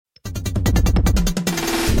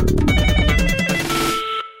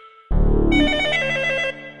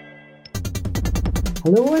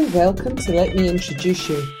Hello and welcome to Let Me Introduce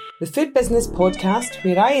You, the food business podcast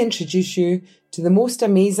where I introduce you to the most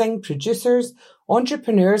amazing producers,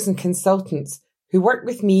 entrepreneurs and consultants who work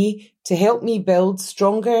with me to help me build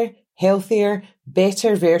stronger, healthier,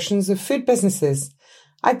 better versions of food businesses.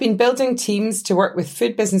 I've been building teams to work with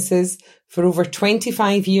food businesses for over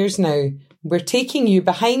 25 years now. We're taking you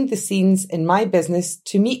behind the scenes in my business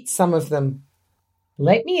to meet some of them.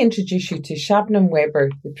 Let me introduce you to Shabnam Weber,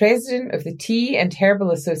 the President of the Tea and Herbal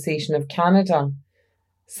Association of Canada.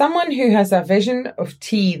 Someone who has a vision of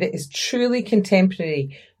tea that is truly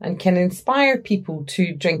contemporary and can inspire people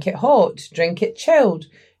to drink it hot, drink it chilled,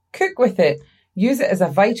 cook with it, use it as a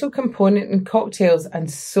vital component in cocktails and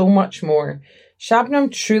so much more.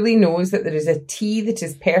 Shabnam truly knows that there is a tea that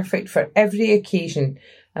is perfect for every occasion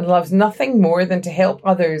and loves nothing more than to help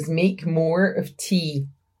others make more of tea.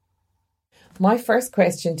 My first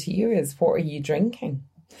question to you is, what are you drinking?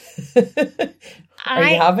 Are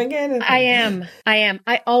you having anything? I am.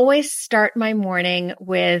 I always start my morning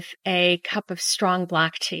with a cup of strong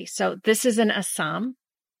black tea. So this is an Assam.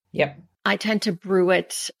 Yep. I tend to brew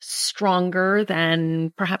it stronger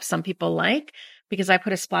than perhaps some people like because I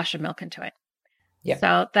put a splash of milk into it. Yep.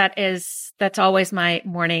 So that's always my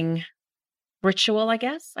morning ritual, I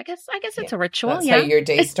guess. I guess it's a ritual. That's how your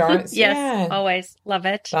day starts. Yes, always love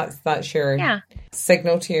it. That's your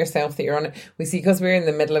signal to yourself that you're on it. We see, because we're in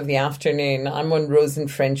the middle of the afternoon, I'm on rose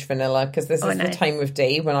and French vanilla because this is the time of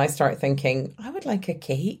day when I start thinking, I would like a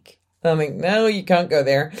cake. And I'm like, no, you can't go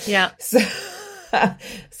there. Yeah.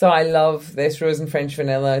 So I love this rose and French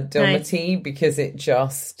vanilla Dilma tea because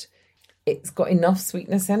it's got enough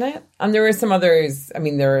sweetness in it. And there are some others. I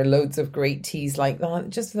mean, there are loads of great teas like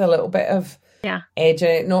that, just with a little bit of edge in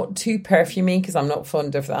it. Not too perfumey because I'm not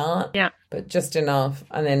fond of that. Yeah. But just enough.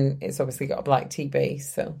 And then it's obviously got a black tea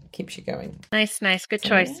base, so it keeps you going. Nice. Good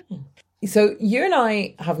choice. Yeah. So you and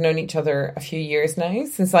I have known each other a few years now,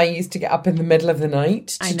 since I used to get up in the middle of the night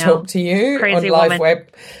to talk to you Crazy on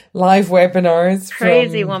live webinars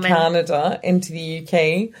Crazy from woman. Canada into the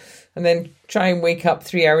UK. And then try and wake up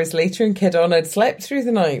 3 hours later and kid on I'd slept through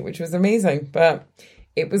the night, which was amazing. But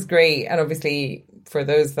it was great. And obviously, for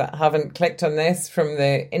those that haven't clicked on this from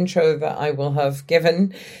the intro that I will have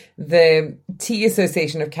given, the Tea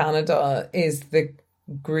Association of Canada is the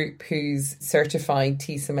group whose certified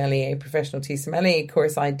tea sommelier, professional tea sommelier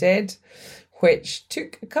course I did, which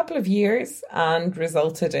took a couple of years and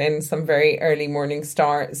resulted in some very early morning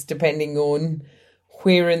starts, depending on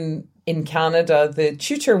where in Canada the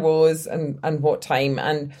tutor was and what time.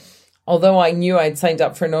 And although I knew I'd signed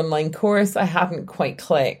up for an online course, I hadn't quite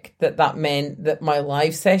clicked that meant that my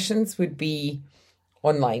live sessions would be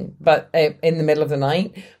online, but in the middle of the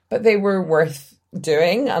night. But they were worth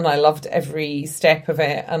doing, and I loved every step of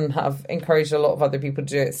it and have encouraged a lot of other people to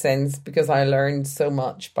do it since, because I learned so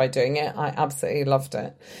much by doing it. I absolutely loved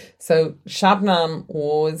it. So Shabnam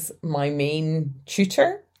was my main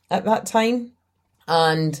tutor at that time,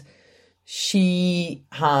 and she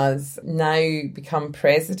has now become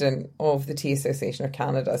president of the Tea Association of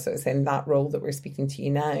Canada. So it's in that role that we're speaking to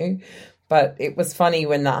you now. But it was funny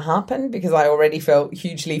when that happened, because I already felt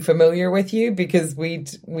hugely familiar with you, because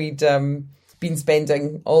we'd been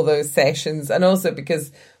spending all those sessions, and also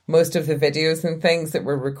because most of the videos and things that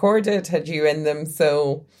were recorded had you in them.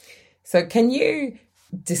 So can you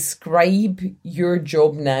describe your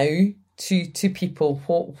job now to people?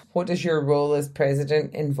 What does your role as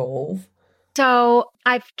president involve? So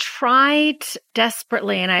I've tried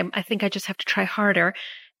desperately, and I think I just have to try harder,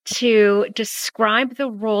 to describe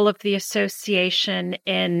the role of the association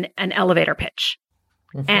in an elevator pitch.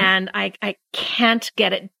 Mm-hmm. And I can't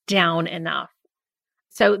get it down enough.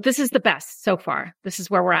 So this is the best so far. This is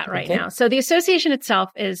where we're at right now. So the association itself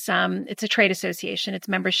is, it's a trade association. It's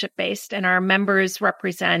membership based, and our members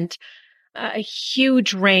represent a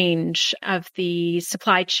huge range of the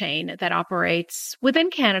supply chain that operates within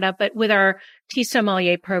Canada, but with our tea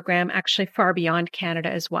sommelier program, actually far beyond Canada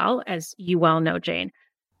as well, as you well know, Jane.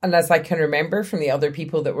 And as I can remember from the other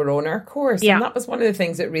people that were on our course, and that was one of the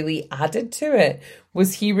things that really added to it,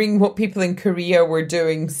 was hearing what people in Korea were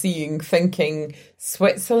doing, seeing, thinking,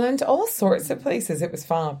 Switzerland, all sorts of places. It was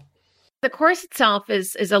fab. The course itself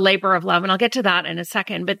is a labor of love, and I'll get to that in a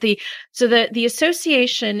second. But the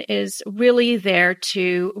association is really there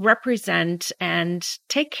to represent and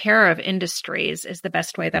take care of industries, is the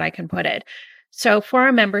best way that I can put it. So for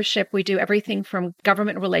our membership, we do everything from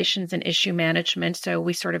government relations and issue management. So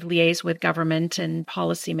we sort of liaise with government and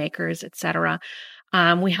policymakers, et cetera.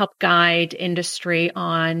 We help guide industry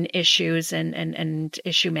on issues and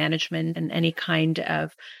issue management and any kind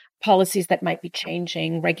of policies that might be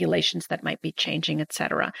changing, regulations that might be changing, et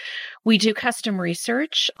cetera. We do custom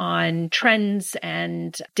research on trends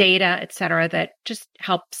and data, et cetera, that just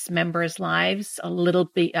helps members' lives a little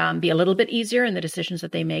bit, be a little bit easier in the decisions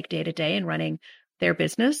that they make day to day in running their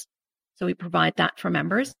business. So we provide that for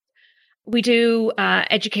members. We do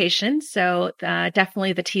education. So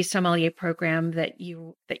definitely the Tea Sommelier program that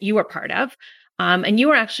you are part of. And you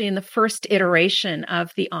were actually in the first iteration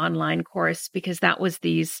of the online course because that was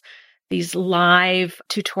these live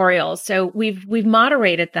tutorials. So we've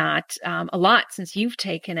moderated that a lot since you've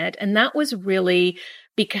taken it. And that was really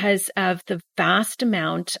because of the vast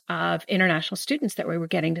amount of international students that we were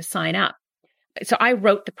getting to sign up. So I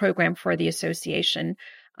wrote the program for the association,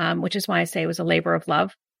 which is why I say it was a labor of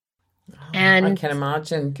love. And I can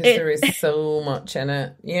imagine because there is so much in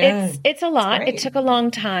it. Yeah, it's a lot. It took a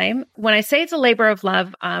long time. When I say it's a labor of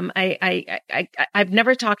love, I've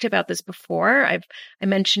never talked about this before. I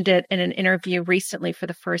mentioned it in an interview recently for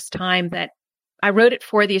the first time that I wrote it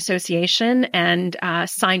for the association and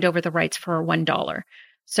signed over the rights for $1.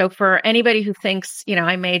 So for anybody who thinks,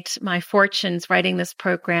 I made my fortunes writing this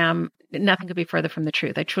program, nothing could be further from the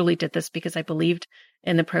truth. I truly did this because I believed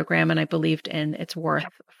in the program and I believed in its worth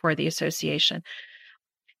for the association.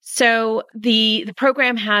 So the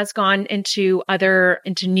program has gone into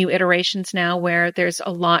new iterations now where there's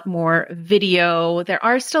a lot more video. There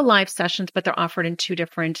are still live sessions, but they're offered in 2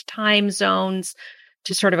 different time zones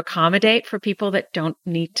to sort of accommodate for people that don't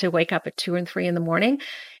need to wake up at 2 and 3 in the morning.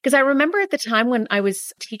 Because I remember at the time when I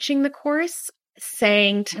was teaching the course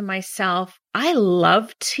saying to myself, I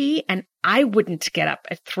love tea and I wouldn't get up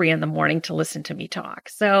at 3 in the morning to listen to me talk.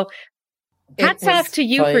 So hats off to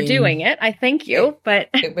you for doing it. I thank you, but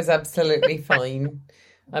it was absolutely fine.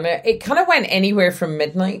 And it kind of went anywhere from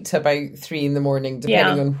midnight to about 3 in the morning,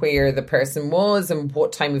 depending on where the person was and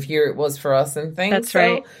what time of year it was for us and things. That's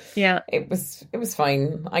right. Yeah. It was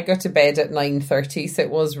fine. I got to bed at 9:30, so it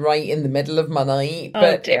was right in the middle of my night,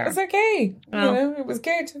 but it was okay. Oh. It was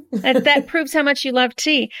good. And that proves how much you love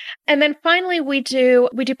tea. And then finally we do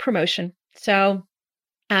promotion. So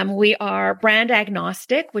we are brand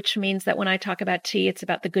agnostic, which means that when I talk about tea, it's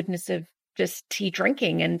about the goodness of just tea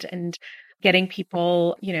drinking and getting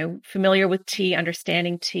people, familiar with tea,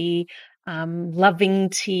 understanding tea, loving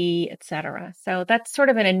tea, etc. So that's sort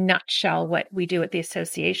of in a nutshell what we do at the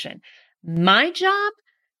association. My job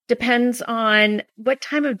depends on what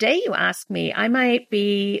time of day you ask me. I might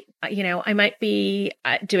be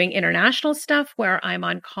doing international stuff where I'm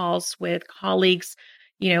on calls with colleagues,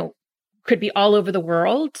 could be all over the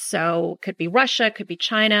world. So it could be Russia, it could be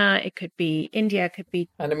China, it could be India, it could be...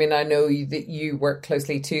 And I know that you work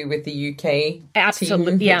closely too with the UK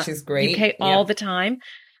Absolutely, team, which is great. UK all the time.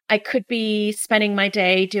 I could be spending my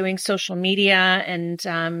day doing social media and,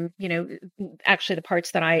 actually the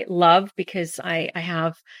parts that I love because I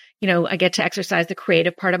have, I get to exercise the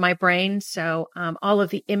creative part of my brain. So all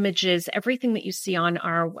of the images, everything that you see on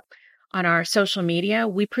our social media,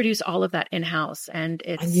 we produce all of that in-house, and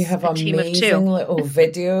you have amazing little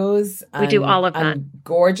videos. We do all of that. And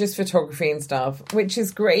gorgeous photography and stuff, which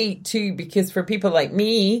is great too, because for people like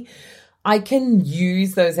me, I can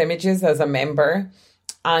use those images as a member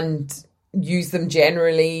and use them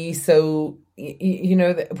generally. So,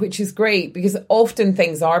 which is great because often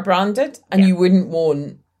things are branded and you wouldn't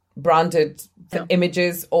want branded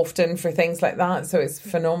images often for things like that. So it's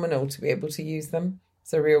phenomenal to be able to use them.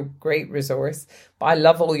 It's a real great resource. But I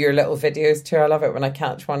love all your little videos too. I love it when I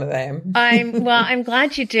catch one of them. I'm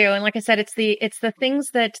glad you do. And like I said,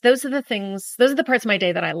 those are the parts of my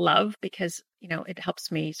day that I love because, it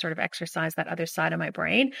helps me sort of exercise that other side of my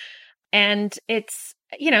brain. And it's,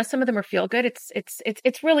 some of them are feel good.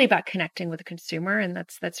 It's really about connecting with the consumer. And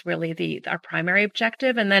that's really our primary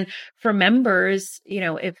objective. And then for members,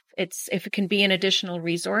 if it can be an additional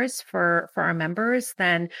resource for our members,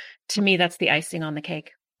 then to me, that's the icing on the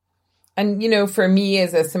cake. And, for me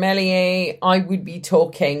as a sommelier, I would be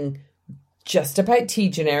talking just about tea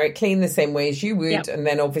generically in the same way as you would. Yep. And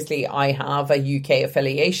then obviously I have a UK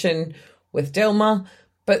affiliation with Dilmah.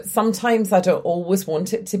 But sometimes I don't always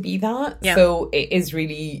want it to be that. Yeah. So it is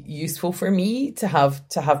really useful for me to have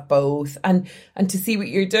both and to see what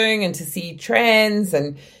you're doing and to see trends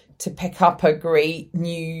and to pick up a great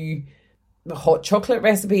new hot chocolate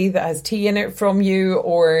recipe that has tea in it from you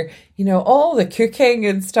or, all the cooking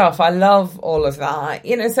and stuff. I love all of that,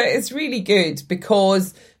 so it's really good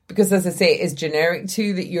because as I say, it is generic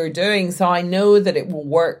too that you're doing. So I know that it will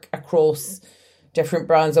work across different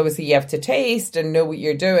brands. Obviously you have to taste and know what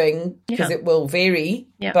you're doing because it will vary,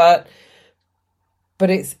 but But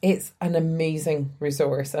it's an amazing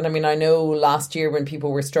resource. And I mean, I know last year when people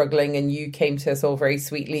were struggling and you came to us all very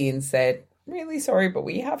sweetly and said, really sorry, but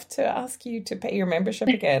we have to ask you to pay your membership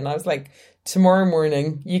again. I was like, tomorrow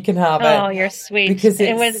morning you can have it. Oh, you're sweet. Because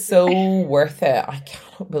it's so worth it. I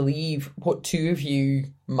cannot believe what two of you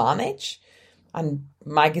manage, and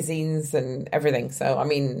magazines and everything. So, I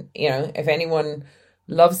mean, if anyone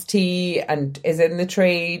loves tea and is in the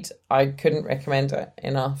trade, I couldn't recommend it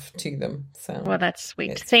enough to them. So, well, that's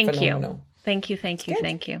sweet. Thank phenomenal. you. Thank you. Thank you.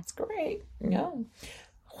 Thank you. It's great. Yeah.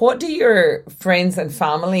 What do your friends and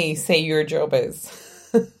family say your job is?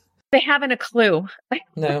 They haven't a clue.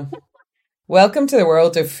 No. Welcome to the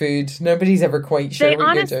world of food. Nobody's ever quite sure what you're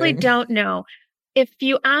doing. They honestly don't know. If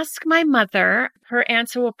you ask my mother, her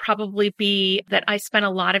answer will probably be that I spent a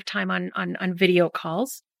lot of time on video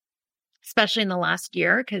calls, especially in the last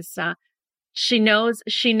year, because she knows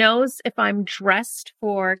if I'm dressed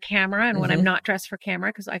for camera and when I'm not dressed for camera,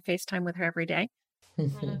 because I FaceTime with her every day.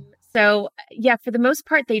 So yeah, for the most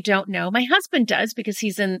part, they don't know. My husband does, because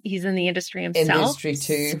he's in the industry himself. Industry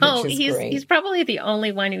too, so which is great. He's probably the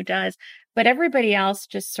only one who does. But everybody else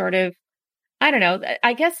just sort of, I don't know.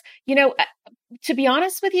 I guess, to be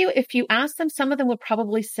honest with you, if you ask them, some of them would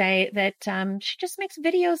probably say that she just makes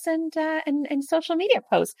videos and social media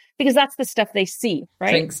posts, because that's the stuff they see,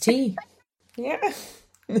 right? Drinks tea. Yeah.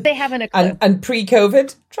 They haven't a clue. And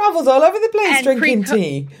pre-COVID, travels all over the place drinking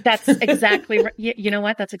tea. That's exactly right. You know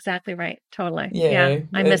what? That's exactly right. Totally. Yeah.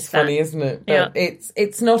 I miss that. It's funny, isn't it? But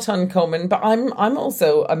it's not uncommon. But I'm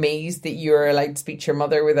also amazed that you're allowed to speak to your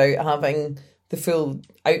mother without having the full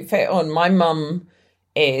outfit on. My mum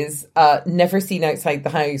is never seen outside the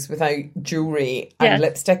house without jewellery and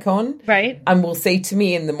lipstick on. Right. And will say to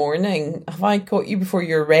me in the morning, have I caught you before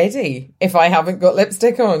you're ready if I haven't got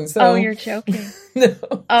lipstick on? So, oh, you're joking. No.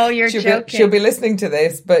 Oh, you're joking. She'll be listening to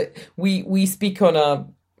this, but we speak on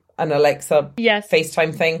an Alexa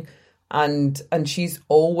FaceTime thing. And she's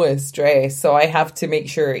always dressed. So I have to make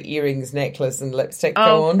sure earrings, necklace and lipstick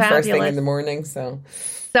go on first thing in the morning. So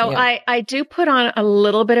I do put on a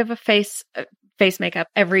little bit of a face makeup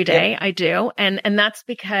every day. I do. And that's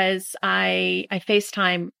because I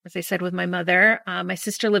FaceTime, as I said, with my mother. My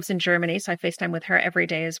sister lives in Germany, so I FaceTime with her every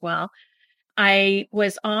day as well. I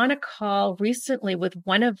was on a call recently with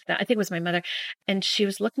one of them, I think it was my mother, and she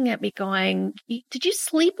was looking at me going, did you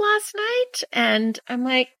sleep last night? And I'm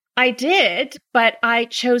like, I did, but I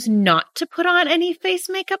chose not to put on any face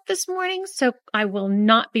makeup this morning, so I will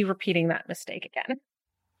not be repeating that mistake again.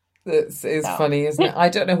 It's funny, isn't it? I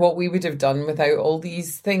don't know what we would have done without all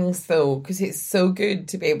these things, though, because it's so good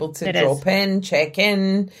to be able to drop in, check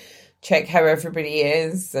how everybody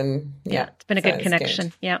is. And it's been a good connection.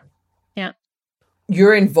 Good. Yeah.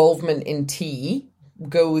 Your involvement in tea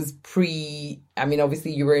goes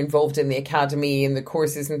obviously you were involved in the academy and the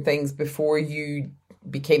courses and things before you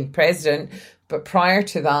became president. But prior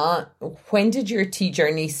to that, when did your tea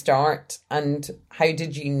journey start and how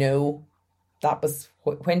did you know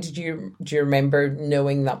when do you remember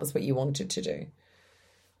knowing that was what you wanted to do?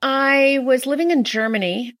 I was living in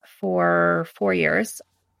Germany for 4 years,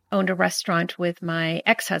 owned a restaurant with my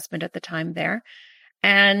ex-husband at the time there,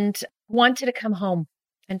 and wanted to come home.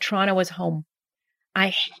 And Toronto was home.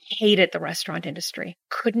 I hated the restaurant industry,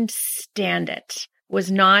 couldn't stand it,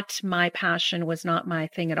 was not my passion, was not my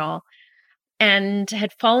thing at all, and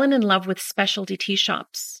had fallen in love with specialty tea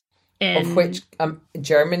shops. Of which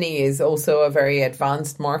Germany is also a very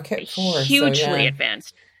advanced market for. Hugely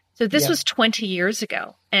advanced. So this was 20 years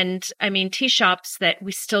ago. And I mean, tea shops that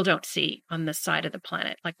we still don't see on this side of the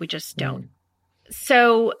planet. Like we just don't.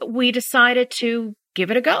 So we decided to give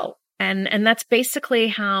it a go. And that's basically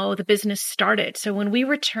how the business started. So when we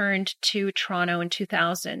returned to Toronto in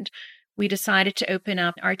 2000, we decided to open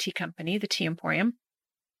up our tea company, the Tea Emporium,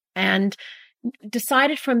 and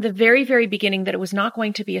decided from the very, very beginning that it was not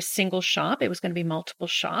going to be a single shop. It was going to be multiple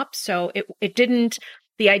shops. So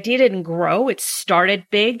the idea didn't grow. It started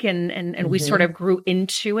big and we sort of grew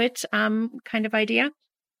into it kind of idea.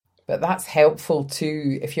 But that's helpful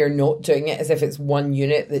too if you're not doing it as if it's one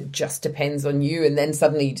unit that just depends on you and then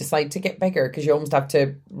suddenly you decide to get bigger because you almost have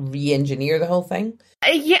to re-engineer the whole thing.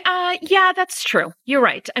 Yeah, that's true. You're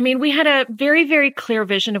right. I mean, we had a very, very clear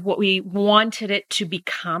vision of what we wanted it to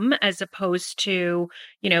become as opposed to,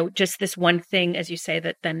 just this one thing, as you say,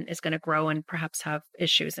 that then is going to grow and perhaps have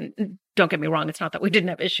issues. And don't get me wrong, it's not that we didn't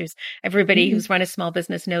have issues. Everybody who's run a small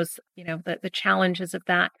business knows, the challenges of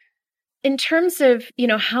that. In terms of,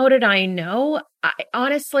 how did I know?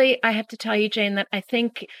 Honestly, I have to tell you, Jane, that I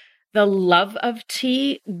think the love of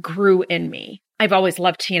tea grew in me. I've always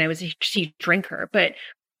loved tea and I was a tea drinker, but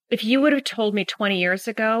if you would have told me 20 years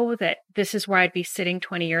ago that this is where I'd be sitting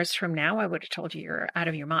 20 years from now, I would have told you you're out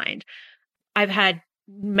of your mind. I've had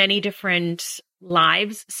many different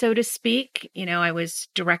lives, so to speak. I was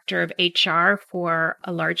director of HR for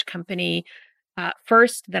a large company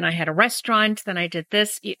first, then I had a restaurant, then I did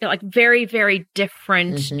this, like very, very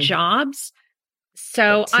different jobs.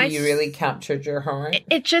 So you really captured your heart.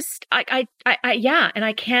 It just, yeah. And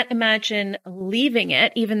I can't imagine leaving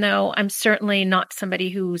it, even though I'm certainly not somebody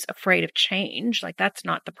who's afraid of change. Like, that's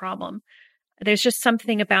not the problem. There's just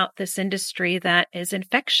something about this industry that is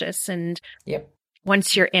infectious. And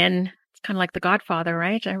once you're in, it's kind of like The Godfather,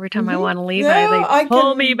 right? Every time I want to leave, they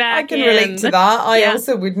pull me back in. I can relate to that. I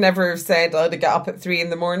also would never have said I'd get up at 3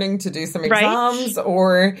 a.m. to do some exams,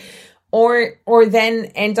 or then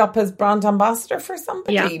end up as brand ambassador for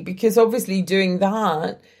somebody, because obviously doing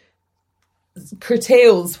that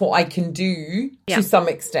curtails what I can do to some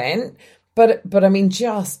extent. But I mean,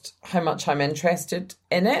 just how much I'm interested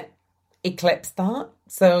in it eclipsed that.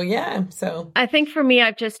 So I think for me,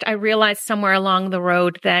 I realized somewhere along the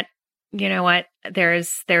road that, you know what,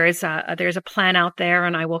 there's a plan out there,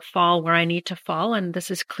 and I will fall where I need to fall, and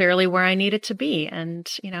this is clearly where I needed to be. And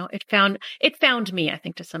it found me, I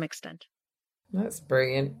think, to some extent. That's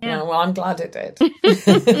brilliant. Yeah. Well, I'm glad it did.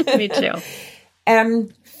 Me too.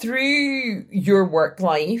 Through your work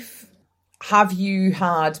life, have you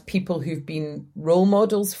had people who've been role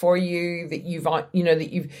models for you that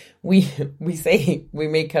we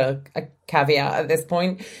make a caveat at this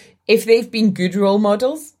point. If they've been good role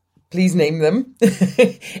models, please name them.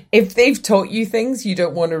 If they've taught you things you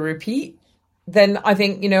don't want to repeat, then I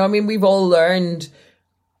think, we've all learned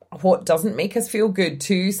what doesn't make us feel good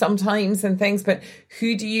too sometimes and things, but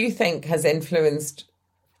who do you think has influenced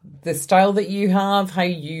the style that you have, how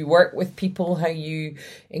you work with people, how you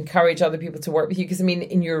encourage other people to work with you? Because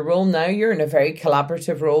in your role now, you're in a very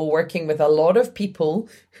collaborative role, working with a lot of people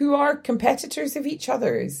who are competitors of each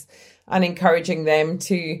other's, and encouraging them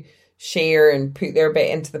to share and put their bit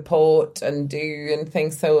into the pot and do and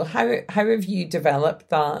things. So how have you developed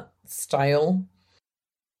that style?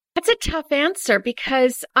 That's a tough answer,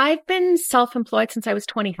 because I've been self-employed since I was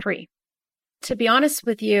 23. To be honest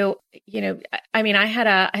with you, I had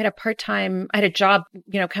a job,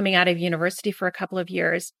 coming out of university for a couple of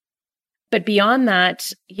years. But beyond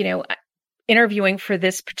that, interviewing for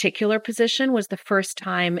this particular position was the first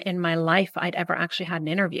time in my life I'd ever actually had an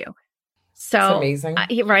interview. So that's amazing.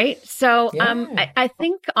 Right. So I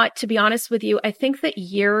think, to be honest with you, I think that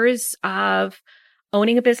years of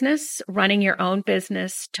owning a business, running your own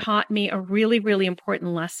business, taught me a really, really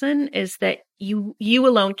important lesson, is that you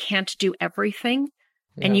alone can't do everything,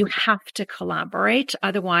 and you have to collaborate.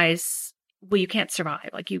 Otherwise, you can't survive.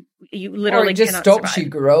 Like you literally, or it just cannot stops survive. You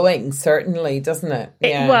growing, certainly, doesn't it?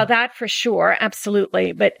 Well, that for sure,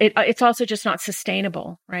 absolutely. But it's also just not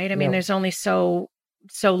sustainable, right? There's only so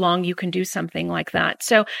long you can do something like that.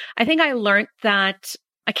 So I think I learned that.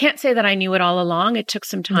 I can't say that I knew it all along. It took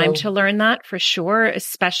some time to learn that, for sure,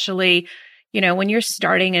 especially, when you're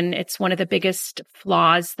starting. And it's one of the biggest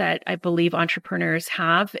flaws that I believe entrepreneurs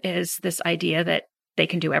have, is this idea that they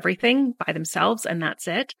can do everything by themselves and that's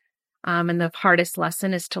it. And the hardest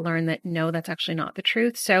lesson is to learn that, no, that's actually not the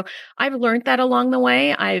truth. So I've learned that along the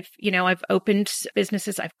way. I've opened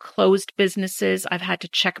businesses, I've closed businesses, I've had to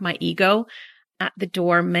check my ego at the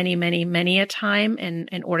door many, many, many a time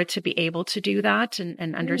in order to be able to do that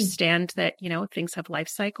and understand that, things have life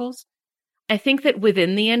cycles. I think that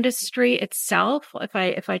within the industry itself,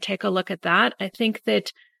 if I take a look at that, I think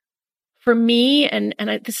that for me,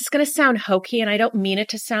 this is going to sound hokey, and I don't mean it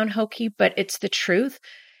to sound hokey, but it's the truth.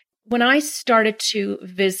 When I started to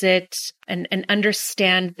visit and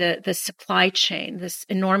understand the supply chain, this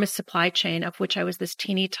enormous supply chain of which I was this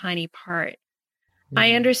teeny tiny part,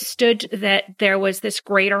 I understood that there was this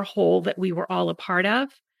greater whole that we were all a part of,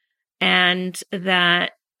 and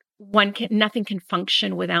that nothing can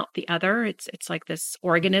function without the other. It's like this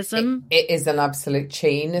organism. It is an absolute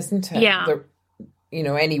chain, isn't it? Yeah.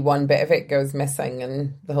 Any one bit of it goes missing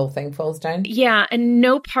and the whole thing falls down. Yeah. And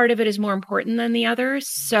no part of it is more important than the other.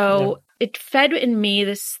 So it fed in me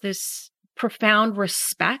this profound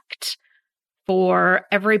respect for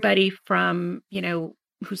everybody from,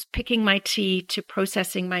 who's picking my tea, to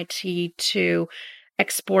processing my tea, to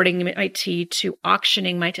exporting my tea, to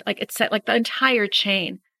auctioning my tea. Like, it's like the entire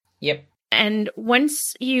chain. Yep. And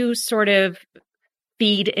once you sort of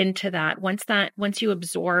feed into that, once you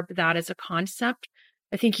absorb that as a concept,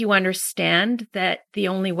 I think you understand that the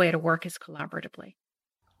only way to work is collaboratively.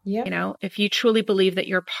 Yeah. If you truly believe that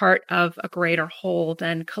you're part of a greater whole,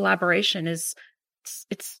 then collaboration it's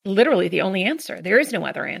literally the only answer. There is no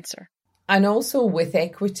other answer. And also with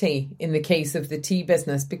equity in the case of the tea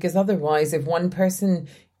business, because otherwise, if one person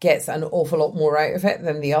gets an awful lot more out of it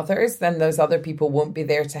than the others, then those other people won't be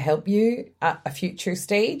there to help you at a future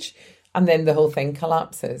stage. And then the whole thing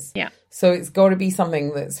collapses. Yeah. So it's got to be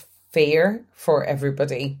something that's fair for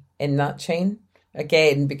everybody in that chain.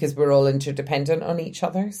 Again, because we're all interdependent on each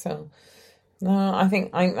other. So no, I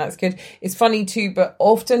think that's good. It's funny too, but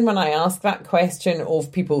often when I ask that question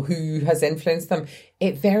of people who has influenced them,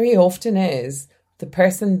 it very often is the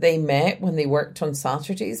person they met when they worked on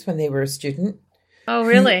Saturdays when they were a student. Oh,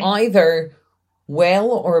 really? Who either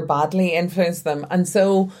well or badly influenced them. And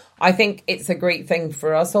so I think it's a great thing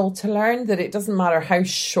for us all to learn that it doesn't matter how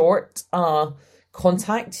short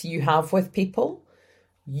contact you have with people,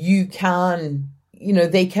 you can,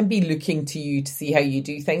 they can be looking to you to see how you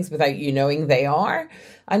do things without you knowing they are.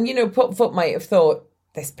 And, Pop might have thought,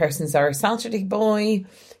 this person's our Saturday boy.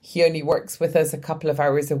 He only works with us a couple of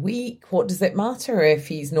hours a week. What does it matter if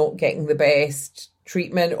he's not getting the best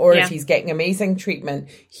treatment or if he's getting amazing treatment?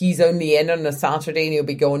 He's only in on a Saturday and he'll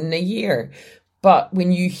be gone in a year. But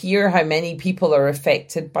when you hear how many people are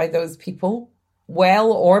affected by those people,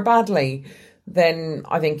 well or badly, then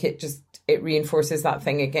I think it reinforces that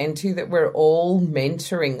thing again too, that we're all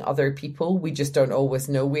mentoring other people. We just don't always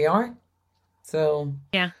know we are. So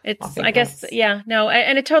yeah, I guess,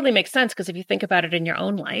 and it totally makes sense because if you think about it in your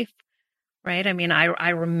own life, right? I mean, I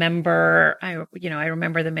remember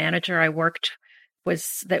the manager I worked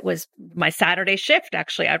that was my Saturday shift,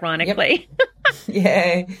 actually, ironically. Yep.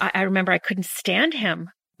 Yeah. I remember I couldn't stand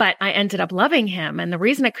him, but I ended up loving him. And the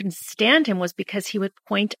reason I couldn't stand him was because he would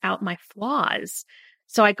point out my flaws.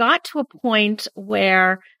 So I got to a point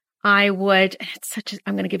where I'm going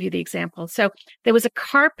to give you the example. So there was a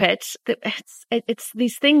carpet that it's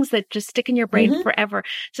these things that just stick in your brain forever.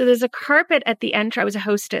 So there's a carpet at the entrance. I was a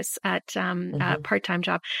hostess at a part-time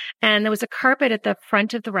job, and there was a carpet at the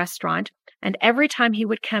front of the restaurant. And every time he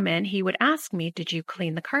would come in, he would ask me, did you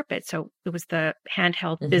clean the carpet? So it was the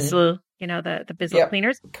handheld Bizzle, the Bizzle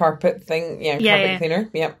cleaners. Carpet thing. Carpet cleaner.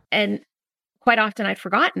 Yep. And quite often I'd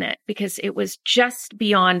forgotten it because it was just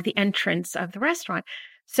beyond the entrance of the restaurant.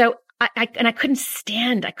 So I couldn't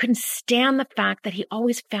stand the fact that he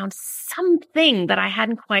always found something that I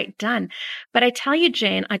hadn't quite done. But I tell you,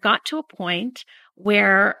 Jane, I got to a point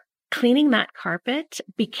where cleaning that carpet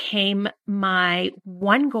became my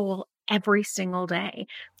one goal every single day.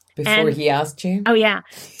 Before he asked you? Oh, yeah.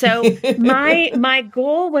 So my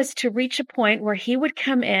goal was to reach a point where he would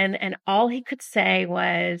come in and all he could say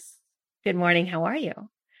was, good morning, how are you?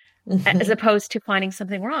 As opposed to finding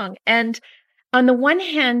something wrong. And on the one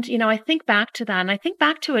hand, I think back to that, and I think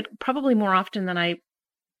back to it probably more often than I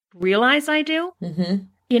realize I do.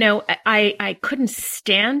 I couldn't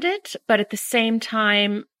stand it, but at the same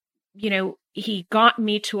time, he got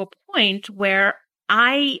me to a point where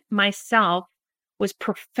I myself was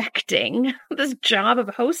perfecting this job of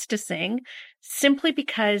hostessing simply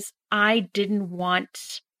because I didn't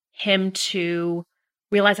want him to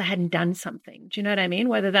realize I hadn't done something. Do you know what I mean?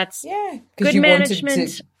 Whether that's good you management.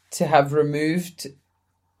 Wanted to have removed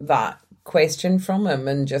that question from him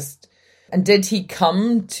and did he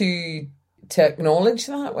come to acknowledge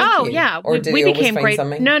that with you? Yeah. Or did he became great.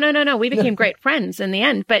 Something? No. We became great friends in the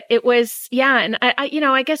end, but it was, and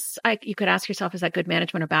I guess you could ask yourself, is that good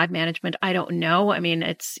management or bad management? I don't know. I mean,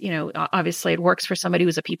 it's, obviously it works for somebody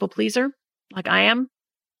who's a people pleaser like I am.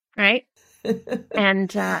 Right.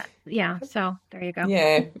 And, so there you go.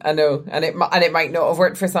 Yeah, I know. And it might not have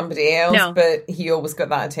worked for somebody else, but he always got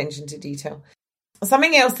that attention to detail.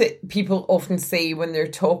 Something else that people often say when they're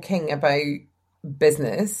talking about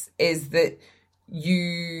business is that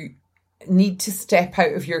you need to step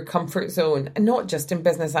out of your comfort zone, and not just in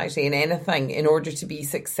business, actually in anything, in order to be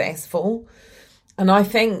successful. And I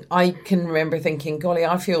think I can remember thinking, golly,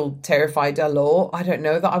 I feel terrified a lot. I don't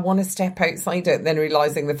know that I want to step outside it. Then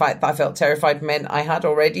realising the fact that I felt terrified meant I had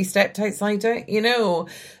already stepped outside it, And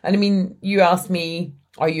I mean, you asked me,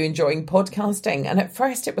 are you enjoying podcasting? And at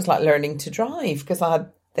first it was like learning to drive because I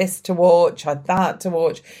had this to watch, had that to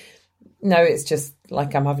watch. Now it's just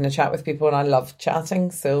like I'm having a chat with people and I love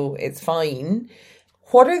chatting, so it's fine.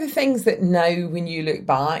 What are the things that now when you look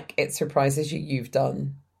back, it surprises you've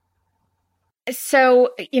done?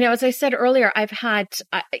 So, as I said earlier, I've had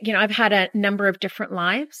a number of different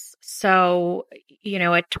lives. So,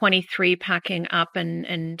 at 23, packing up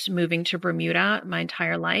and moving to Bermuda, my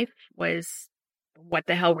entire life was, what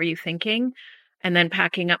the hell were you thinking? And then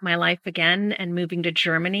packing up my life again and moving to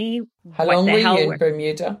Germany. How long were you in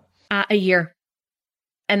Bermuda? A year.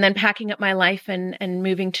 and then packing up my life and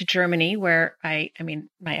moving to Germany, where I mean,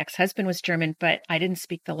 my ex-husband was German, but I didn't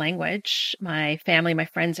speak the language. My family, my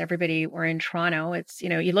friends, everybody were in Toronto. It's,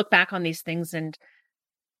 you look back on these things and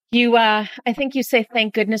you, I think you say,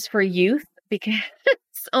 thank goodness for youth, because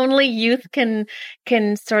only youth can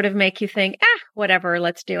sort of make you think, whatever,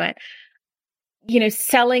 let's do it.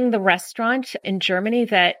 Selling the restaurant in Germany,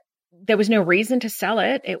 that there was no reason to sell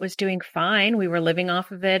it. It was doing fine. We were living off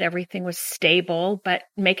of it. Everything was stable, but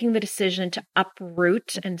making the decision to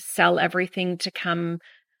uproot and sell everything to come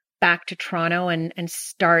back to Toronto and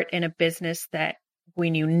start in a business that we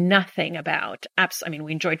knew nothing about. I mean,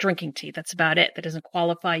 we enjoy drinking tea. That's about it. That doesn't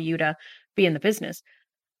qualify you to be in the business.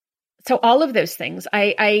 So all of those things,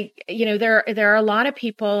 there are a lot of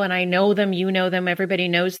people, and I know them, you know them, everybody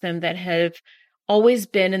knows them, that have always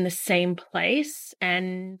been in the same place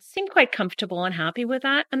and seem quite comfortable and happy with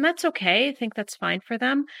that. And that's okay. I think that's fine for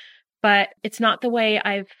them, but it's not the way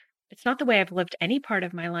I've lived any part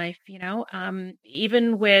of my life.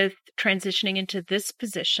 Even with transitioning into this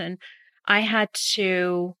position, I had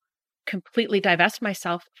to completely divest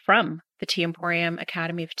myself from the Tea Emporium,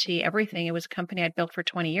 Academy of Tea, everything. It was a company I'd built for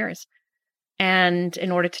 20 years. And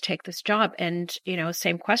in order to take this job, and,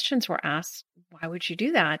 same questions were asked. Why would you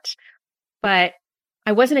do that? But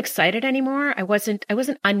I wasn't excited anymore. I wasn't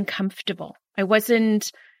uncomfortable. I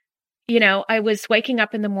wasn't, I was waking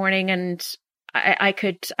up in the morning and I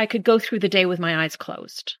could go through the day with my eyes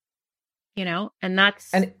closed, and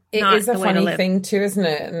that's, and it is a funny thing too, isn't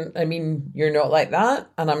it? And I mean, you're not like that,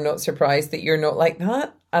 and I'm not surprised that you're not like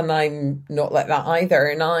that, and I'm not like that either.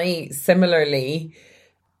 And I similarly,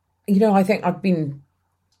 I think I've been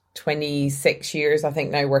 26 years, I think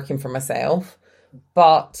now, working for myself,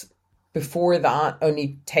 but before that,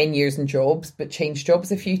 only 10 years in jobs, but changed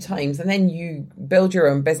jobs a few times. And then you build your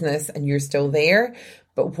own business and you're still there.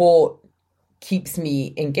 But what keeps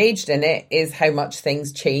me engaged in it is how much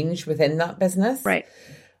things change within that business. Right.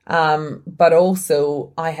 But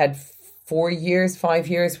also I had 5 years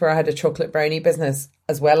where I had a chocolate brownie business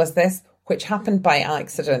as well as this, which happened by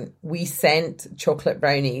accident. We sent chocolate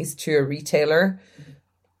brownies to a retailer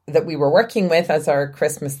that we were working with as our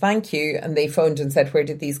Christmas thank you, and they phoned and said, where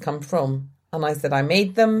did these come from? And I said, I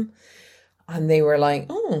made them. And they were like,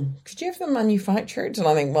 oh, could you have them manufactured? And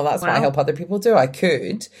I think, well, that's what I help other people do. I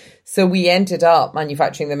could. So we ended up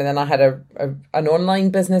manufacturing them. And then I had an online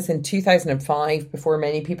business in 2005 before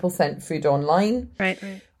many people sent food online. Right.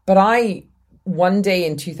 But one day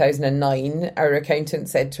in 2009, our accountant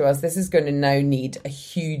said to us, this is going to now need a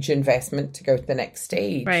huge investment to go to the next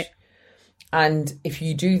stage. Right. And if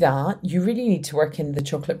you do that, you really need to work in the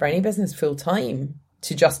chocolate brownie business full time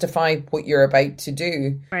to justify what you're about to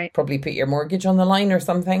do. Right. Probably put your mortgage on the line or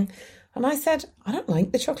something. And I said, I don't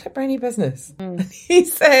like the chocolate brownie business. And he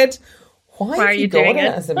said, why have you got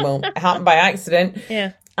it? I said, well, it happened by accident.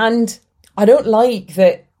 Yeah. And I don't like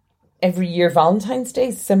that every year Valentine's Day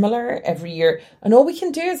is similar every year. And all we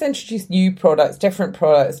can do is introduce new products, different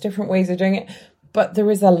ways of doing it. But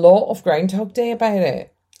there is a lot of Groundhog Day about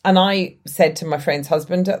it. And I said to my friend's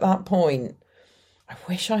husband at that point, I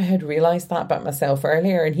wish I had realised that about myself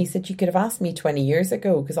earlier. And he said, you could have asked me 20 years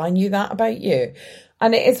ago because I knew that about you.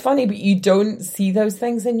 And it is funny, but you don't see those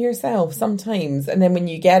things in yourself sometimes. And then when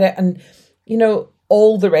you get it, and,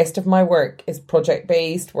 all the rest of my work is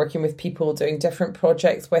project-based, working with people, doing different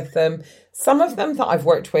projects with them. Some of them that I've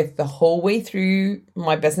worked with the whole way through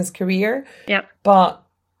my business career. Yeah. But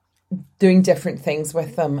doing different things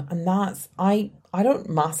with them. And that's, I don't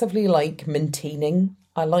massively like maintaining.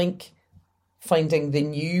 I like finding the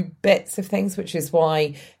new bits of things, which is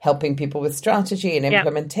why helping people with strategy and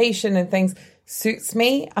implementation and things suits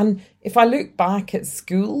me. And if I look back at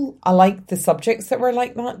school, I liked the subjects that were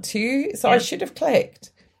like that too. So I should have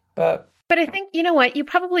clicked. But I think, you know what, you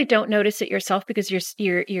probably don't notice it yourself because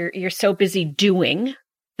you're so busy doing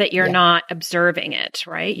that you're not observing it,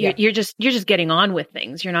 right? You're just getting on with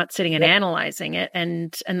things. You're not sitting and analyzing it,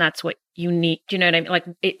 and that's what you need. Do you know what I mean? Like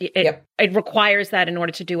it requires that in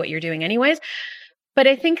order to do what you're doing, anyways. But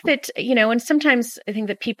I think that and sometimes I think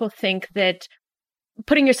that people think that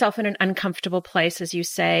putting yourself in an uncomfortable place, as you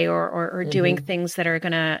say, or doing things that are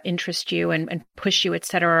going to interest you and push you, et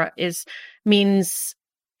cetera, means,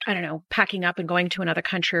 I don't know, packing up and going to another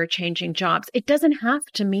country or changing jobs. It doesn't have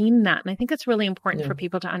to mean that. And I think that's really important for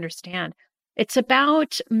people to understand. It's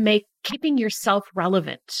about keeping yourself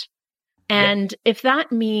relevant. And if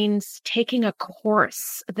that means taking a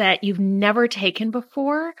course that you've never taken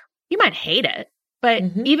before, you might hate it, but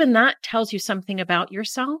even that tells you something about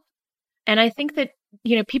yourself. And I think that,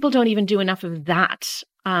 people don't even do enough of that.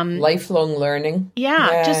 Lifelong learning.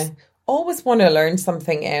 Yeah. Just always want to learn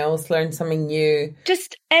something else, learn something new.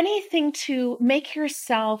 Just anything to make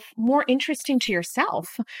yourself more interesting to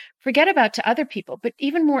yourself. Forget about to other people, but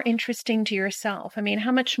even more interesting to yourself. I mean,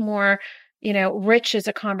 how much more, rich is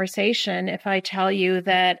a conversation if I tell you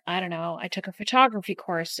that, I don't know, I took a photography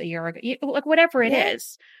course a year ago, like whatever it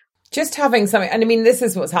is. Just having something. And I mean, this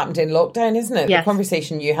is what's happened in lockdown, isn't it? Yes. The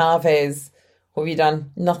conversation you have is, what have you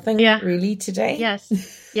done? Nothing really today. Yes.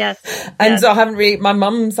 And so I haven't really, my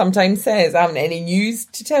mum sometimes says, I haven't any news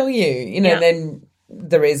to tell you, and then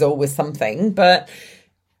there is always something, but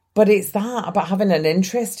it's that about having an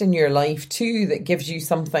interest in your life too, that gives you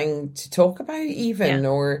something to talk about even,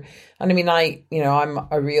 and I mean, I'm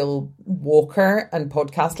a real walker and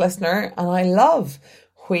podcast listener, and I love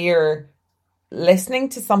where listening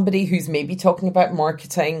to somebody who's maybe talking about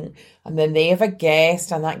marketing, and then they have a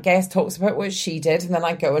guest, and that guest talks about what she did, and then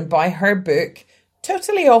I go and buy her book,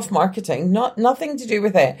 totally off marketing, nothing to do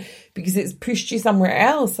with it, because it's pushed you somewhere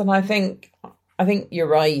else. And I think you're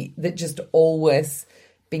right, that just always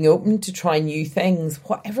being open to try new things,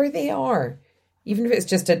 whatever they are, even if it's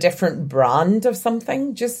just a different brand of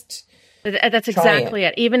something, just that's exactly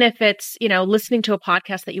it. Even if it's, listening to a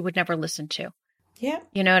podcast that you would never listen to. Yeah.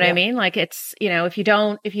 You know what I mean? Like it's, if you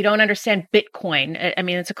don't understand Bitcoin, I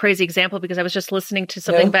mean, it's a crazy example because I was just listening to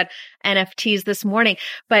something about NFTs this morning,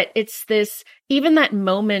 but it's this, even that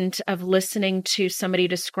moment of listening to somebody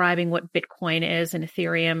describing what Bitcoin is and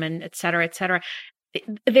Ethereum and et cetera,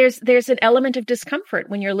 there's an element of discomfort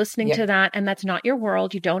when you're listening to that, and that's not your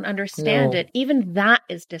world. You don't understand it. Even that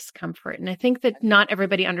is discomfort. And I think that not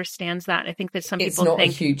everybody understands that. I think that some people think it's not a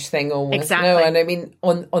huge thing almost. Exactly. No, and I mean,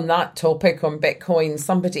 on that topic, on Bitcoin,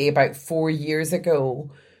 somebody about 4 years ago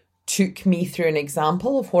took me through an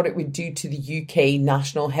example of what it would do to the UK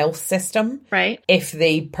national health system, right, if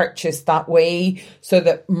they purchased that way, so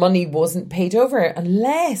that money wasn't paid over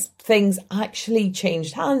unless things actually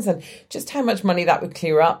changed hands, and just how much money that would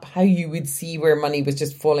clear up, how you would see where money was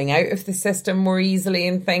just falling out of the system more easily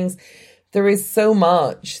and things. There is so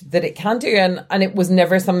much that it can do, and it was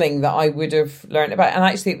never something that I would have learned about. And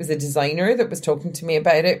actually, it was a designer that was talking to me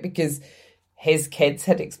about it because his kids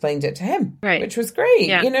had explained it to him, right, which was great.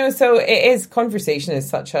 So it is, conversation is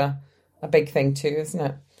such a big thing too, isn't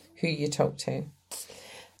it? Who you talk to.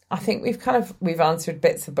 I think we've answered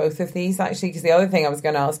bits of both of these actually, because the other thing I was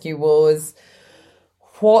going to ask you was,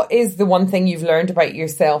 what is the one thing you've learned about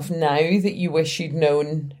yourself now that you wish you'd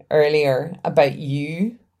known earlier about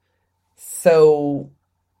you? So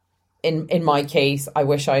in my case, I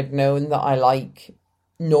wish I'd known that I like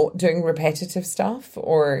not doing repetitive stuff,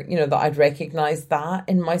 or, that I'd recognize that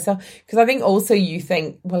in myself. Because I think also you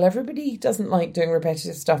think, well, everybody doesn't like doing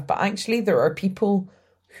repetitive stuff, but actually there are people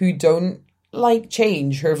who don't like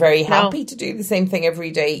change, who are very happy to do the same thing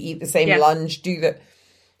every day, eat the same lunch, do the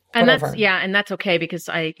whatever. And that's okay, because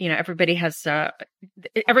everybody has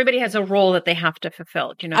a role that they have to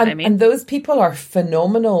fulfill. Do you know what I mean? And those people are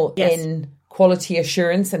phenomenal in quality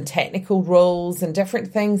assurance and technical roles and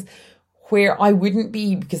different things, where I wouldn't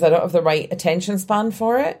be, because I don't have the right attention span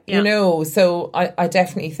for it, So I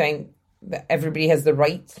definitely think that everybody has the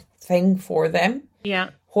right thing for them.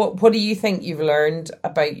 Yeah. What do you think you've learned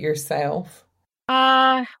about yourself?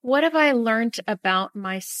 What have I learned about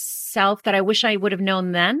myself that I wish I would have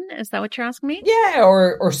known then? Is that what you're asking me? Yeah,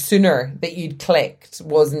 or sooner, that you'd clicked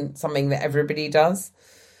wasn't something that everybody does.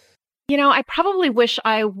 I probably wish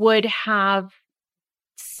I would have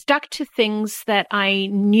stuck to things that I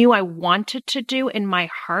knew I wanted to do in my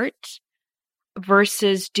heart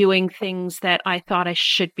versus doing things that I thought I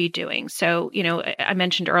should be doing. So, I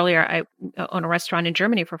mentioned earlier, I own a restaurant in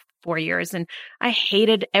Germany for 4 years, and I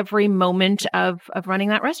hated every moment of running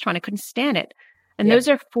that restaurant. I couldn't stand it. And those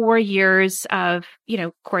are 4 years of,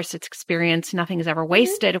 of course it's experience. Nothing is ever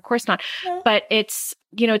wasted. Of course not. Yeah. But it's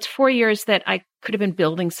 4 years that I could have been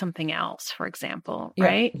building something else, for example,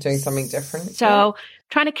 right? Doing something different. So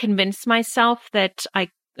trying to convince myself that I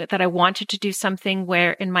wanted to do something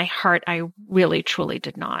where in my heart, I really, truly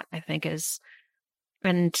did not, I think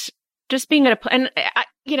and just being at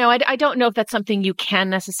I don't know if that's something you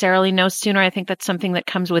can necessarily know sooner. I think that's something that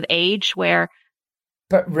comes with age,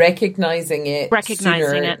 but recognizing it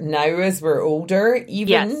now as we're older,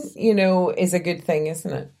 even, is a good thing,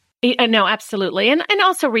 isn't it? No, absolutely. And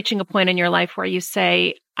also reaching a point in your life where you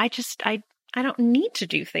say, I don't need to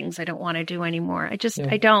do things I don't want to do anymore. I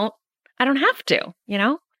don't have to,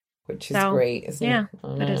 Which is great, isn't it? Yeah,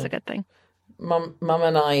 that is a good thing. Mum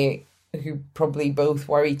and I, who probably both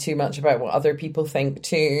worry too much about what other people think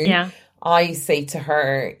too. Yeah. I say to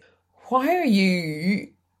her, why are you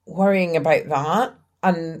worrying about that?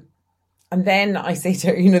 And And then I say to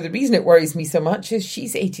her, the reason it worries me so much is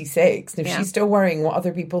she's 86. And if she's still worrying what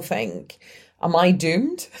other people think, am I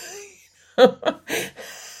doomed?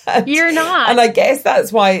 You're not. And I guess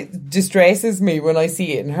that's why it distresses me when I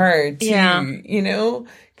see it in her too,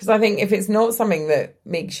 because I think if it's not something that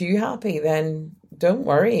makes you happy, then don't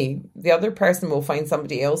worry. The other person will find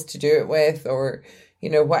somebody else to do it with, or,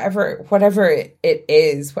 whatever it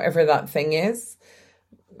is, whatever that thing is.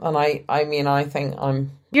 And I think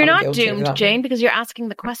You're I'm not doomed, Jane, because you're asking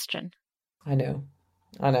the question. I know.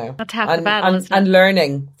 That's half the battle, isn't it? And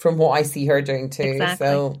learning from what I see her doing too. Exactly.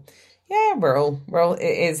 So yeah, we're all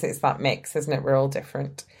it's that mix, isn't it? We're all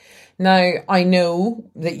different. Now, I know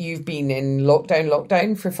that you've been in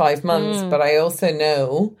lockdown for 5 months, but I also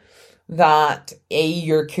know that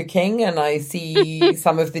you're cooking, and I see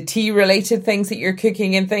some of the tea related things that you're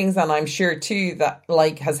cooking and things, and I'm sure too that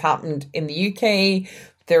has happened in the UK.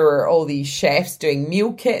 There are all these chefs doing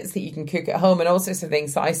meal kits that you can cook at home and all sorts of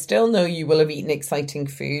things. So I still know you will have eaten exciting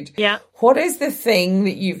food. Yeah. What is the thing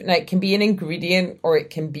that it can be an ingredient or it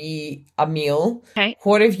can be a meal. Okay.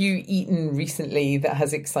 What have you eaten recently that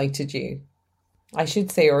has excited you? I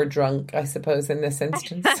should say, or drunk, I suppose, in this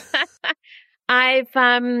instance.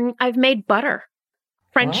 I've made butter,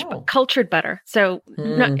 French cultured butter. So,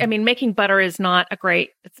 making butter is not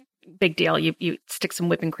it's a big deal. You stick some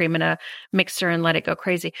whipping cream in a mixer and let it go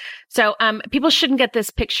crazy. So, people shouldn't get this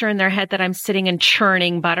picture in their head that I'm sitting and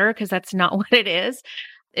churning butter, because that's not what it is.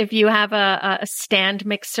 If you have a stand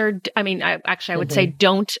mixer, I would say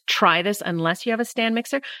don't try this unless you have a stand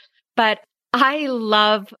mixer. But I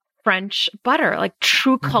love French butter, like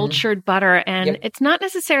true cultured butter. And it's not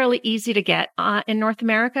necessarily easy to get in North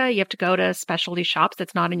America. You have to go to specialty shops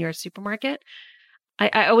that's not in your supermarket.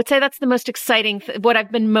 I would say that's the most exciting, what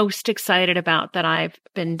I've been most excited about that I've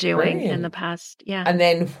been doing in the past. Yeah. And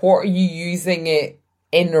then what are you using it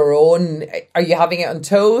in your own? Are you having it on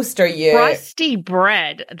toast? Are you crusty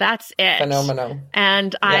bread? That's it. Phenomenal.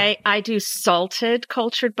 And I do salted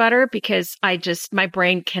cultured butter because my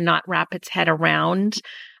brain cannot wrap its head around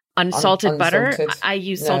unsalted butter. I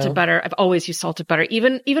use salted butter. I've always used salted butter.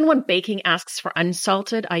 Even when baking asks for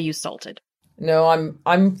unsalted, I use salted. No,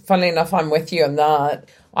 I'm funnily enough, I'm with you on that.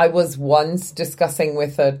 I was once discussing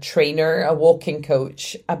with a trainer, a walking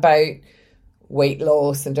coach, about weight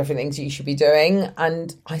loss and different things you should be doing.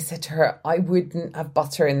 And I said to her, I wouldn't have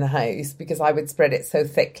butter in the house because I would spread it so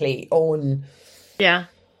thickly on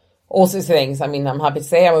all sorts of things. I'm happy to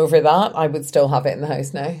say I'm over that. I would still have it in the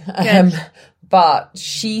house now. But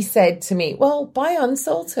she said to me, well, buy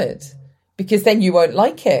unsalted because then you won't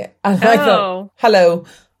like it. And I thought, hello,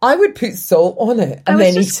 I would put salt on it and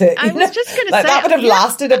then eat it. I was just going to say. That would have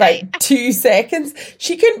lasted about 2 seconds.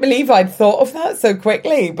 She couldn't believe I'd thought of that so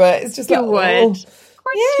quickly, but it's just you would.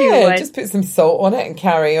 Just put some salt on it and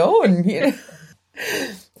carry on,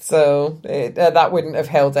 So that wouldn't have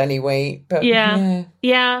held any weight. But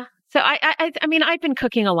yeah. So I've been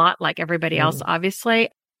cooking a lot like everybody else, obviously.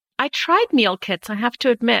 I tried meal kits, I have to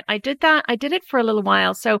admit. I did that. I did it for a little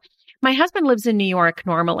while. So my husband lives in New York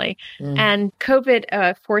normally, and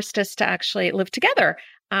COVID forced us to actually live together,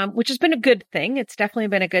 which has been a good thing. It's definitely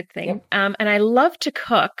been a good thing. And I love to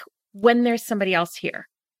cook when there's somebody else here.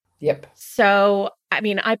 Yep. So,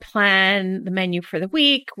 I plan the menu for the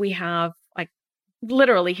week. We have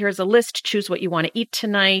literally, here's a list, choose what you want to eat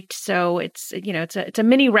tonight. So it's a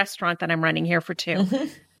mini restaurant that I'm running here for two.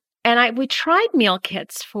 And we tried meal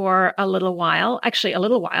kits for a little while. Actually,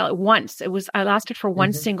 once. I lasted for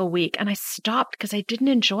one single week and I stopped because I didn't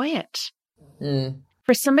enjoy it.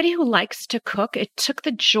 For somebody who likes to cook, it took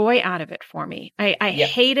the joy out of it for me. I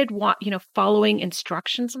hated following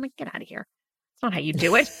instructions. I'm like, get out of here. It's not how you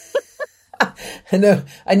do it. No,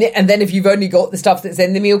 and then if you've only got the stuff that's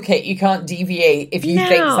in the meal kit, you can't deviate if you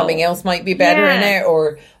think something else might be better in it,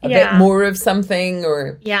 or a bit more of something,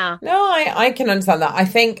 or I can understand that. I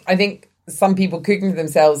think some people cooking for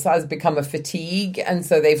themselves has become a fatigue, and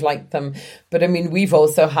so they've liked them. But we've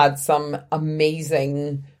also had some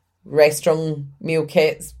amazing restaurant meal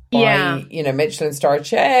kits by Michelin star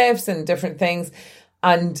chefs and different things,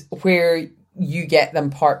 and where you get them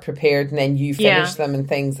part prepared and then you finish them and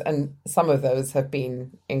things. And some of those have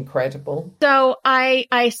been incredible. So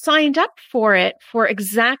I signed up for it for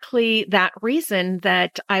exactly that reason,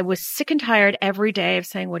 that I was sick and tired every day of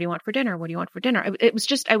saying, what do you want for dinner? What do you want for dinner? It was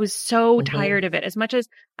just, I was so tired of it. As much as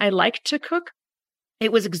I like to cook,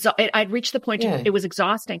 it was I'd reached the point it was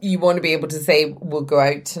exhausting. You want to be able to say, we'll go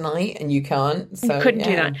out tonight, and you can't. So couldn't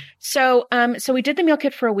do that. So we did the meal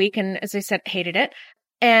kit for a week, and as I said, hated it.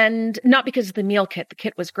 And not because of the meal kit. The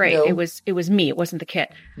kit was great. No. It was me. It wasn't the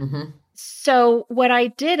kit. So what I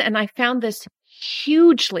did, and I found this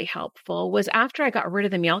hugely helpful was after I got rid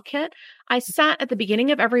of the meal kit, I sat at the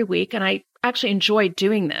beginning of every week, and I actually enjoyed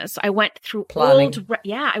doing this. I went through Planning.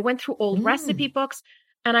 old recipe books,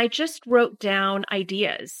 and I just wrote down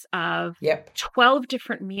ideas of 12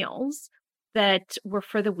 different meals that were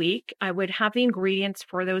for the week. I would have the ingredients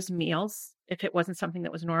for those meals if it wasn't something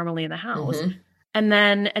that was normally in the house. And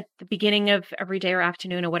then at the beginning of every day or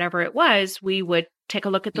afternoon or whatever it was, we would take a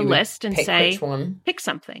look at the list and say, pick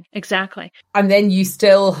something. Exactly. And then you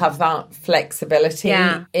still have that flexibility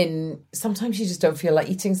in sometimes you just don't feel like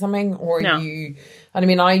eating something and I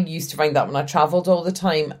mean, I used to find that when I traveled all the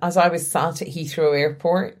time, as I was sat at Heathrow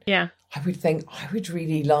Airport, I would think I would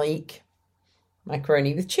really like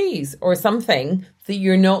macaroni with cheese or something that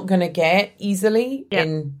you're not going to get easily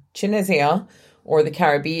in Tunisia or the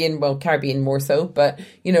Caribbean, well, Caribbean more so, but,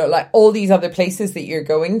 you know, like all these other places that you're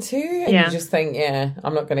going to, and you just think,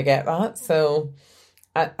 I'm not going to get that. So,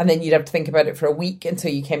 and then you'd have to think about it for a week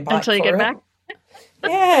until you came back. Until you get back?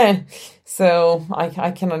 Yeah. So I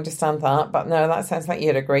can understand that. But no, that sounds like you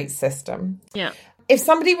had a great system. Yeah. If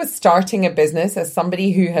somebody was starting a business, as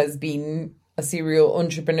somebody who has been a serial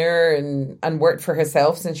entrepreneur and worked for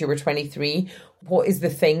herself since you were 23, what is the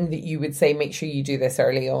thing that you would say, make sure you do this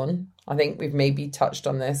early on? I think we've maybe touched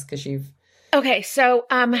on this because you've... Okay, so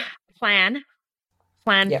plan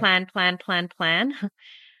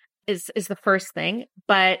is the first thing,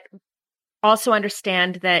 but also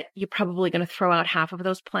understand that you're probably going to throw out half of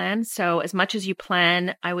those plans. So as much as you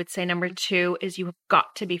plan, I would say number 2 is you've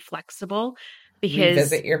got to be flexible, because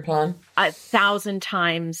revisit your plan 1,000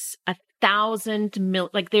 times, 1,000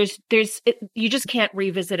 you just can't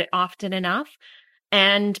revisit it often enough,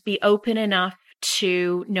 and be open enough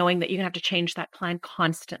to knowing that you're going to have to change that plan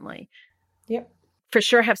constantly. Yep. For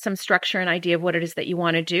sure, have some structure and idea of what it is that you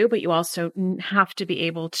want to do, but you also have to be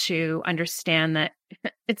able to understand that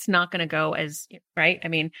it's not going to go as, right? I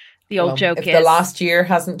mean, the old joke is... the last year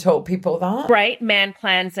hasn't taught people that. Right. Man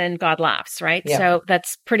plans and God laughs, right? Yep. So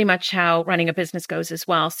that's pretty much how running a business goes as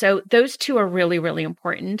well. So those 2 are really, really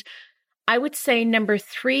important. I would say number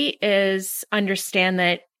 3 is understand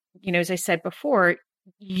that, you know, as I said before,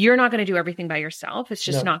 you're not going to do everything by yourself. It's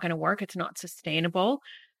just not going to work. It's not sustainable,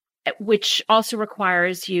 which also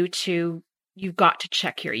requires you've got to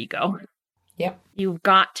check your ego. Yep. You've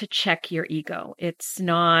got to check your ego. It's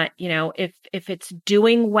not, you know, if it's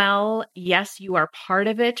doing well, yes, you are part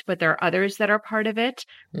of it, but there are others that are part of it.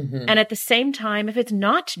 And at the same time, if it's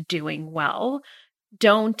not doing well,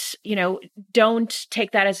 don't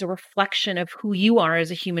take that as a reflection of who you are as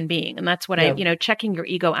a human being. And that's what checking your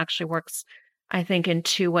ego actually works, I think, in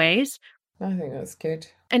 2 ways. I think that's good.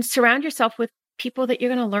 And surround yourself with people that you're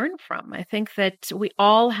going to learn from. I think that we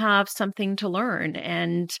all have something to learn,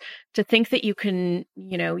 and to think that you can,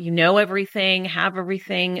 you know everything, have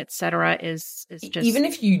everything, etc. is just... Even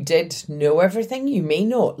if you did know everything, you may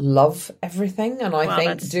not love everything. And I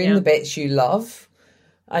think doing the bits you love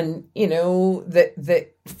and, you know,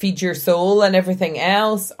 that feed your soul and everything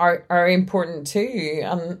else are important too.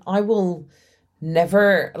 And I will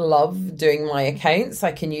never love doing my accounts.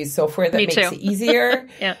 I can use software that makes it easier.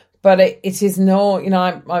 But it is not, you know,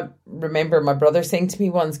 I remember my brother saying to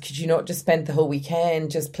me once, could you not just spend the whole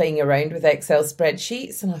weekend just playing around with Excel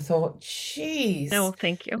spreadsheets? And I thought, geez. No,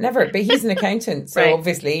 thank you. Never. But he's an accountant. So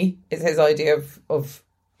obviously it's his idea of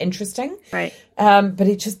interesting. Right. But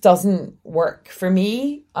it just doesn't work for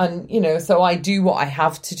me. And, you know, so I do what I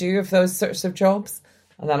have to do of those sorts of jobs.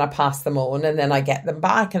 And then I pass them on, and then I get them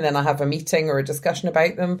back, and then I have a meeting or a discussion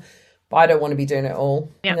about them. But I don't want to be doing it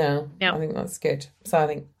all. Yep. No, yep. I think that's good. So I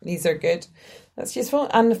think these are good. That's useful.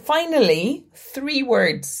 And finally, 3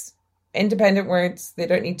 words, independent words, they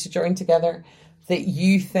don't need to join together, that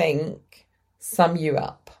you think sum you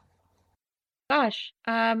up. Gosh,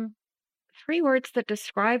 3 words that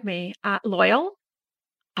describe me: loyal,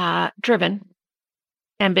 driven,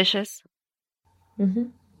 ambitious. Mm-hmm.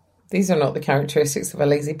 These are not the characteristics of a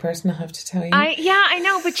lazy person, I have to tell you. I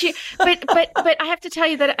know, but I have to tell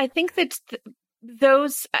you that I think that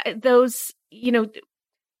those, you know,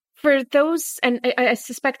 for those, and I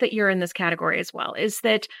suspect that you're in this category as well, is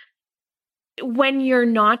that when you're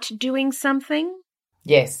not doing something.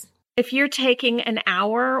 Yes. If you're taking an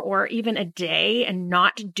hour or even a day and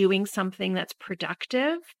not doing something that's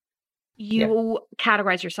productive, you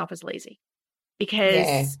categorize yourself as lazy.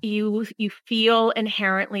 Because you feel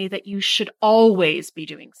inherently that you should always be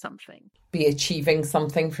doing something. Be achieving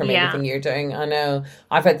something from everything you're doing. I know.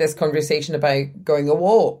 I've had this conversation about going a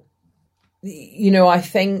walk. You know, I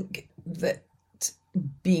think that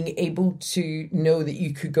being able to know that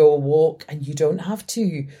you could go a walk and you don't have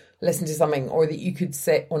to listen to something, or that you could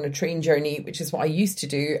sit on a train journey, which is what I used to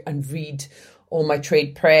do, and read all my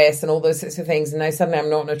trade press and all those sorts of things. And now suddenly I'm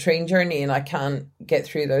not on a train journey and I can't get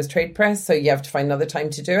through those trade press. So you have to find another time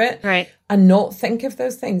to do it. Right. And not think of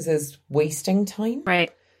those things as wasting time. Right.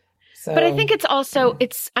 So, but I think it's also,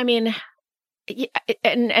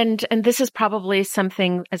 and this is probably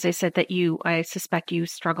something, as I said, that I suspect you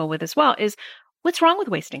struggle with as well, is what's wrong with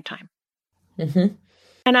wasting time? Mm-hmm.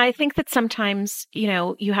 And I think that sometimes,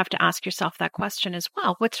 you have to ask yourself that question as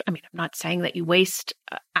well. I'm not saying that you waste,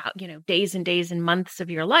 days and days and months of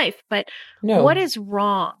your life, but what is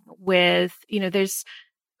wrong with,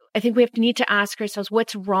 I think we need to ask ourselves,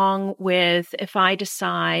 what's wrong with if I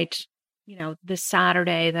decide, this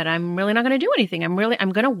Saturday that I'm really not going to do anything. I'm going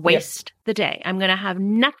to waste the day. I'm going to have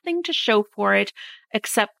nothing to show for it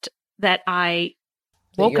except that I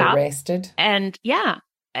woke up rested. And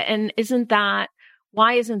and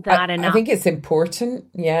why isn't that enough? I think it's important.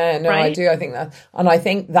 Yeah, no, right? I do. I think that. And I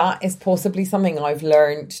think that is possibly something I've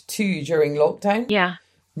learned too during lockdown. Yeah.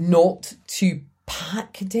 Not to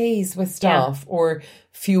pack days with stuff or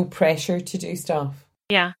feel pressure to do stuff.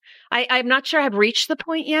 Yeah. I'm not sure I've reached the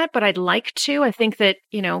point yet, but I'd like to. I think that,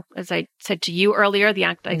 as I said to you earlier,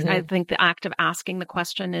 I think the act of asking the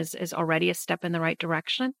question is already a step in the right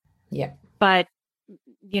direction. Yeah. But,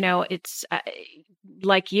 it's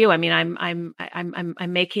like you. I mean,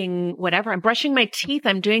 I'm making whatever. I'm brushing my teeth.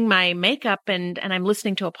 I'm doing my makeup and I'm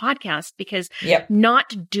listening to a podcast because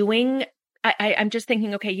not doing. I'm just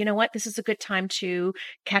thinking, okay, you know what? This is a good time to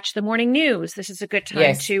catch the morning news. This is a good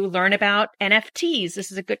time to learn about NFTs.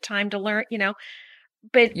 This is a good time to learn,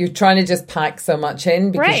 but you're trying to just pack so much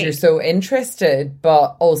in because you're so interested,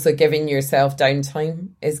 but also giving yourself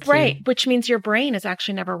downtime is key. Right. Which means your brain is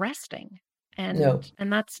actually never resting. And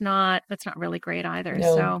that's not really great either.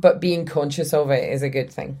 No, so, but being conscious of it is a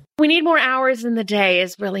good thing. We need more hours in the day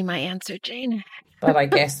is really my answer, Jane. But I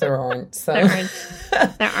guess there aren't. So there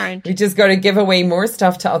aren't. We just got to give away more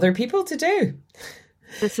stuff to other people to do.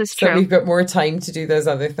 This is true. So we've got more time to do those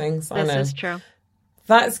other things. This is true.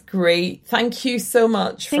 That's great. Thank you so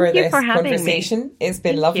much for this conversation. It's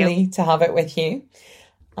been lovely to have it with you.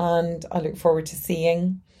 And I look forward to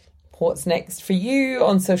seeing what's next for you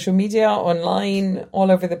on social media, online,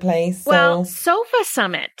 all over the place. Well, Sofa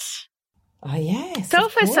Summit. Oh yes,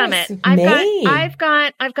 Sofa Summit. I've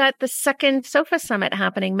got the second Sofa Summit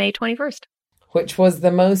happening May 21st, which was the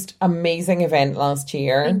most amazing event last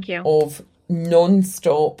year. Thank you. Of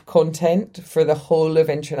non-stop content for the whole of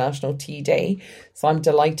International Tea Day. So I'm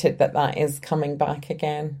delighted that is coming back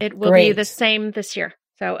again. It will be the same this year.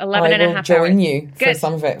 So 11 and a half hours. I will join you for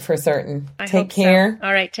some of it for certain. Take care. So.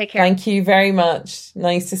 All right, take care. Thank you very much.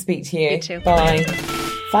 Nice to speak to you. You too. Bye.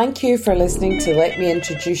 Thank you for listening to Let Me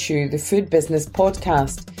Introduce You, the Food Business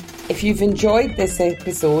Podcast. If you've enjoyed this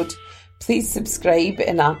episode, please subscribe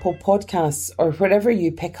in Apple Podcasts or wherever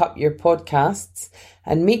you pick up your podcasts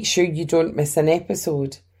and make sure you don't miss an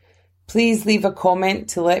episode. Please leave a comment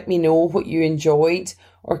to let me know what you enjoyed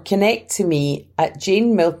or connect to me at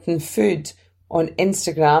Jane Milton Food on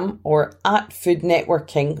Instagram or at Food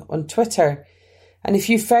Networking on Twitter. And if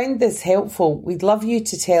you found this helpful, we'd love you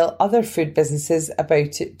to tell other food businesses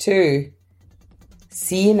about it too.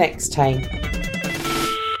 See you next time.